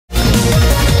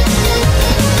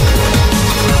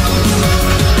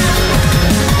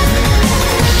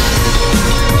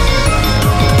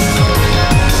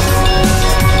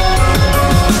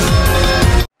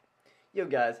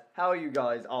guys, how are you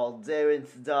guys all doing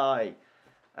today?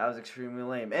 That was extremely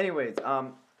lame. Anyways,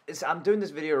 I'm doing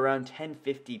this video around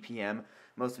 10:50 p.m.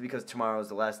 mostly because tomorrow is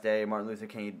the last day, Martin Luther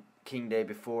King Day,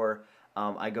 before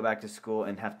I go back to school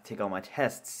and have to take all my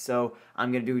tests. So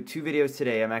I'm going to do 2 videos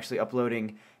today. I'm actually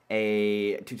uploading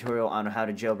a tutorial on how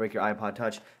to jailbreak your iPod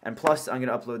Touch, and plus I'm going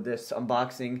to upload this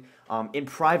unboxing in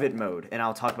private mode, and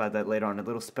I'll talk about that later on. A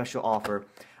little special offer.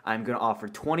 I'm going to offer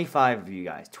 25 of you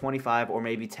guys, 25 or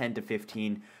maybe 10 to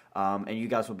 15, and you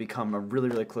guys will become a really,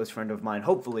 really close friend of mine,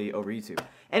 hopefully over YouTube.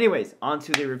 Anyways, on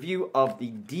to the review of the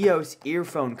Deos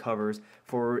earphone covers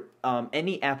for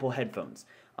any Apple headphones.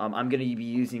 I'm going to be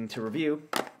using to review,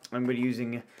 I'm going to be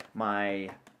using my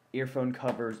earphone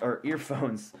covers, or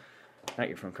earphones, not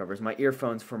earphone covers, my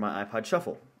earphones for my iPod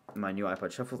Shuffle. My new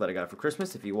iPod Shuffle that I got for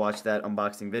Christmas. If you watched that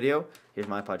unboxing video, here's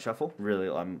my iPod Shuffle. Really,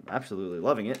 I'm absolutely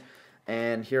loving it.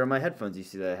 And here are my headphones. You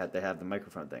see that they have the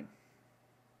microphone thing.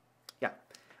 Yeah.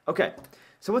 Okay.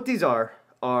 So what these are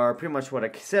pretty much what I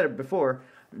said before.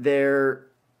 They're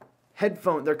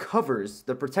covers,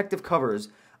 they're protective covers,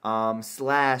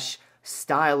 slash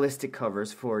stylistic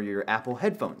covers for your Apple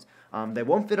headphones. They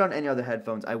won't fit on any other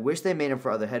headphones. I wish they made them for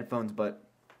other headphones, but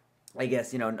I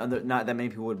guess, you know, not that many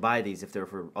people would buy these if they're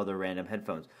for other random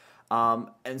headphones.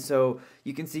 And so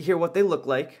you can see here what they look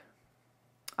like.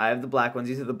 I have the black ones.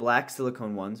 These are the black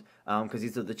silicone ones, because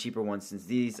these are the cheaper ones, since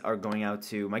these are going out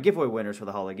to my giveaway winners for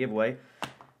the holiday giveaway.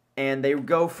 And they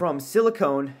go from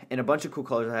silicone in a bunch of cool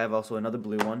colors. I have also another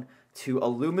blue one, to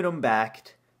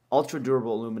aluminum-backed,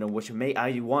 ultra-durable aluminum, which I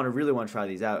really want to try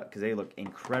these out because they look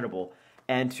incredible,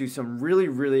 and to some really,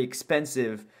 really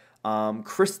expensive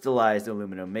crystallized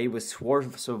aluminum made with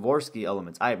Swarovski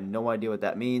elements. I have no idea what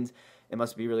that means. It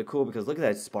must be really cool because look at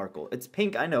that sparkle. It's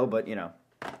pink, I know, but you know,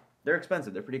 they're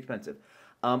expensive. They're pretty expensive.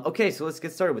 Okay, so let's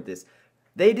get started with this.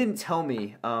 They didn't tell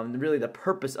me really the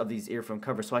purpose of these earphone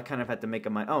covers, so I kind of had to make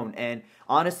them my own. And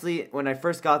honestly, when I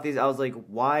first got these, I was like,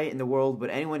 why in the world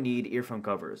would anyone need earphone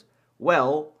covers?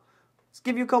 Well, let's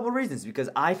give you a couple of reasons, because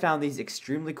I found these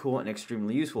extremely cool and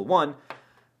extremely useful. One,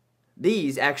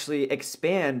 these actually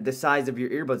expand the size of your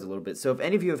earbuds a little bit. So if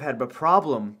any of you have had a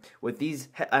problem with these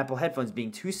Apple headphones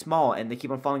being too small and they keep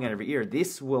on falling out of your ear,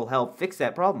 this will help fix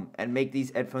that problem and make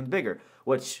these headphones bigger,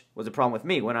 which was a problem with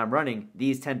me. When I'm running,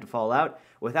 these tend to fall out.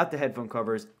 Without the headphone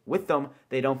covers, with them,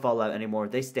 they don't fall out anymore.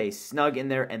 They stay snug in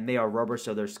there, and they are rubber,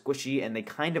 so they're squishy, and they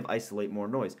kind of isolate more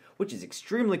noise, which is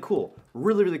extremely cool.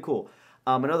 Really, really cool.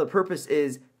 Another purpose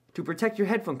is to protect your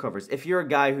headphone covers. If you're a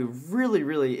guy who really,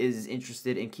 really is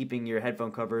interested in keeping your headphone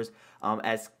covers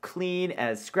as clean,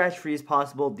 as scratch-free as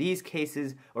possible, these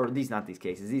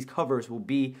covers will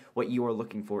be what you are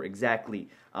looking for exactly.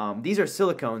 These are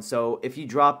silicone, so if you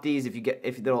drop these,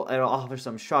 it'll offer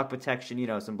some shock protection, you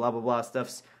know, some blah blah blah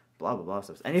stuffs.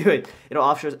 Anyway, it'll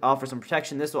offer some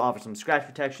protection. This will offer some scratch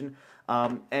protection,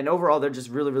 and overall, they're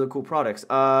just really, really cool products.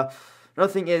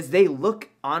 Another thing is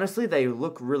honestly, they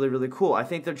look really, really cool. I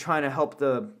think they're trying to help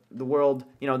the world.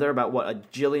 You know, there are about, what, a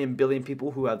billion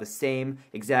people who have the same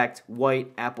exact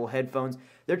white Apple headphones.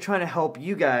 They're trying to help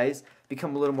you guys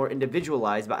become a little more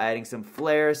individualized by adding some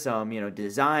flair, some, you know,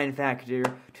 design factor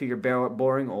to your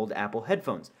boring old Apple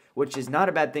headphones, which is not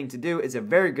a bad thing to do. It's a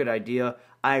very good idea.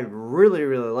 I really,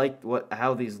 really like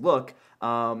how these look.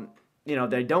 You know,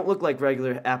 they don't look like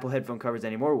regular Apple headphone covers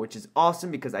anymore, which is awesome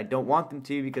because I don't want them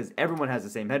to, because everyone has the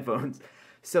same headphones.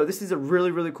 So this is a really,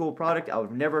 really cool product. I would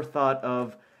have never thought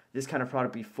of this kind of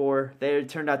product before. They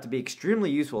turned out to be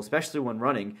extremely useful, especially when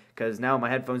running, because now my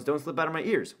headphones don't slip out of my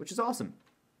ears, which is awesome.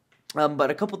 But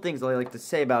a couple things I like to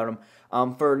say about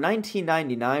them. For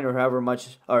 $19.99 or however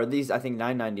much, or these, I think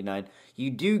 $9.99, you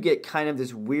do get kind of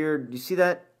this weird, you see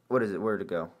that? What is it? Where'd it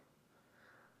go?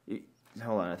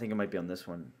 Hold on, I think it might be on this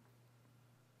one.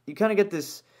 You kind of get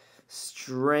this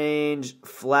strange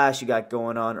flash you got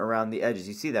going on around the edges.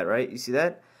 You see that, right? You see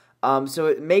that? So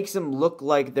it makes them look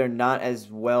like they're not as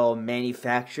well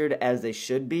manufactured as they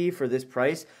should be for this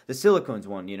price. The silicone's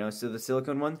one, you know, so the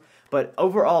silicone ones. But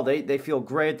overall, they feel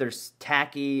great. They're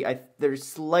tacky. They're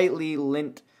slightly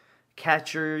lint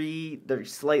catchery. They're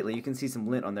slightly. You can see some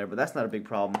lint on there, but that's not a big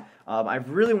problem. I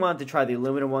really wanted to try the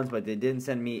aluminum ones, but they didn't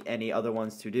send me any other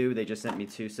ones to do. They just sent me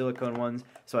 2 silicone ones,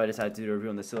 so I decided to do a review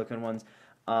on the silicone ones.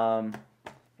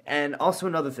 And also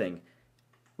another thing.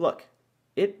 Look,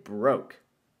 it broke.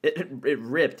 It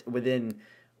ripped within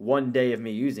 1 day of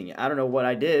me using it. I don't know what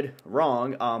I did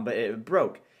wrong, but it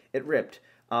broke. It ripped.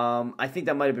 I think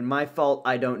that might have been my fault.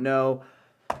 I don't know.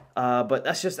 But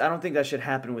that's just, I don't think that should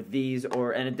happen with these,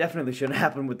 and it definitely shouldn't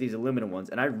happen with these aluminum ones.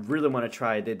 And I really want to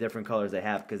try the different colors they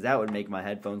have, because that would make my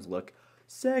headphones look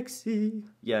sexy.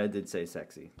 Yeah, I did say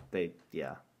sexy.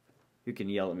 Yeah. You can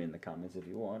yell at me in the comments if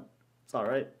you want. It's all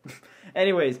right.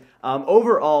 Anyways,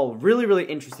 overall, really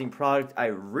interesting product. I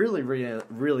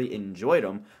really enjoyed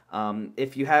them.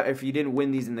 If you didn't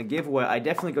win these in the giveaway, I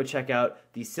definitely go check out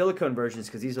the silicone versions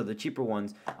because these are the cheaper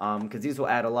ones. Because these will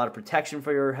add a lot of protection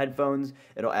for your headphones.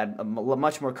 It'll add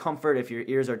much more comfort if your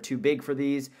ears are too big for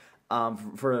these.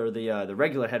 For the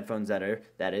regular headphones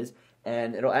that is,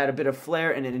 and it'll add a bit of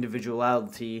flair and an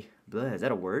individuality. Is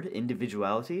that a word?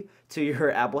 Individuality to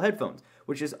your Apple headphones,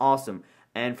 which is awesome.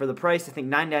 And for the price, I think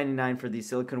 $9.99 for these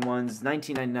silicone ones,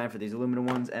 $19.99 for these aluminum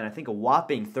ones, and I think a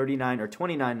whopping $39 or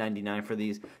 $29.99 for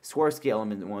these Swarovski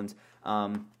element ones.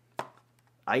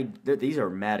 These are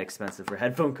mad expensive for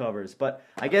headphone covers, but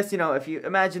I guess, you know, if you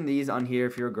imagine these on here,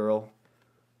 if you're a girl,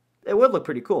 it would look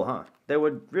pretty cool, huh? They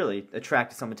would really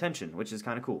attract some attention, which is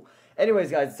kind of cool.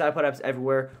 Anyways, guys, it's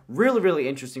IpodappsEverywhere. Really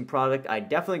interesting product. I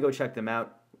definitely go check them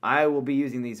out. I will be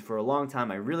using these for a long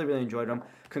time. I really enjoyed them.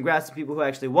 Congrats to people who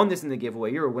actually won this in the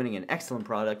giveaway. You're winning an excellent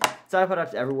product. It's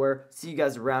IpodappsEverywhere. See you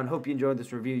guys around. Hope you enjoyed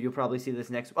this review. You'll probably see this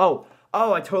next. Oh,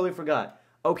 I totally forgot.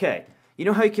 Okay, you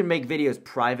know how you can make videos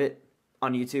private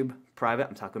on YouTube? Private.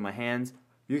 I'm talking with my hands.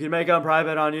 You can make them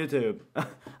private on YouTube.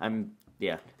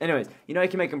 Yeah. Anyways, you know you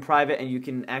can make them private and you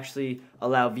can actually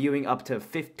allow viewing up to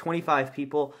 25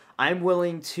 people. I'm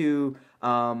willing to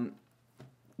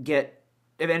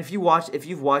if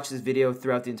you've watched this video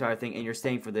throughout the entire thing and you're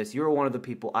staying for this, you're one of the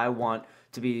people I want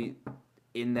to be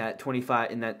in that 25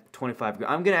 group.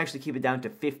 I'm gonna actually keep it down to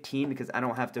 15 because I don't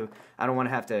want to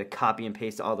have to copy and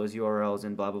paste all those URLs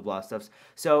and blah blah blah stuff.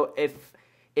 So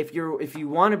if you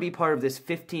want to be part of this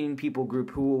 15 people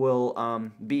group who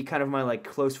will be kind of my like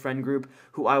close friend group,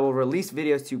 who I will release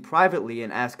videos to privately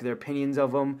and ask their opinions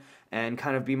of them and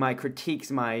kind of be my critiques,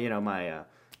 critiques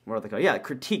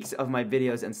of my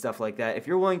videos and stuff like that. If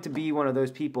you're willing to be one of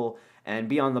those people and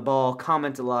be on the ball,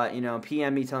 comment a lot, you know,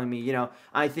 PM me telling me, you know,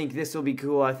 I think this will be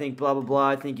cool, I think blah blah blah,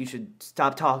 I think you should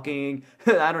stop talking,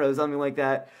 I don't know, something like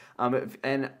that.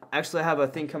 And actually I have a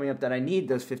thing coming up that I need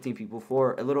those 15 people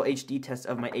for, a little HD test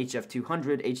of my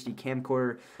HF200 HD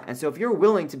camcorder. And so if you're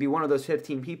willing to be one of those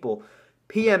 15 people,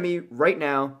 PM me right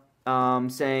now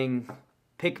saying,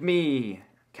 pick me,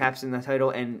 caps in the title,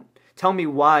 and tell me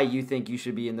why you think you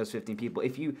should be in those 15 people.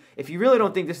 If you really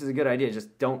don't think this is a good idea,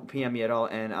 just don't PM me at all,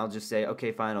 and I'll just say,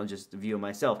 okay, fine, I'll just view it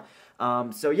myself.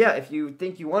 So yeah, if you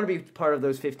think you want to be part of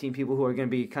those 15 people who are going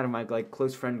to be kind of my like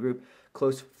close friends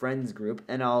group,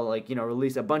 and I'll like, you know,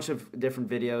 release a bunch of different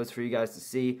videos for you guys to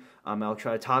see. I'll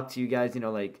try to talk to you guys, you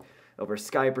know, like over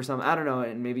Skype or something. I don't know,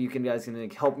 and maybe you guys can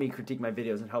like, help me critique my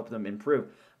videos and help them improve.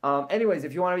 Anyways,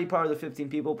 if you want to be part of the 15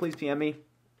 people, please PM me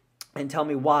and tell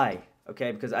me why.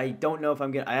 Okay, because I don't know if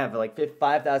I have like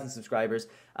 5,000 subscribers.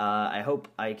 I hope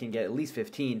I can get at least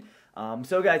 15.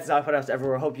 So guys, it's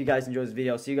IpodappsEverywhere. Hope you guys enjoy this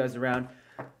video. See you guys around.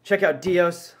 Check out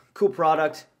Deos. Cool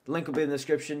product. The link will be in the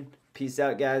description. Peace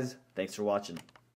out, guys. Thanks for watching.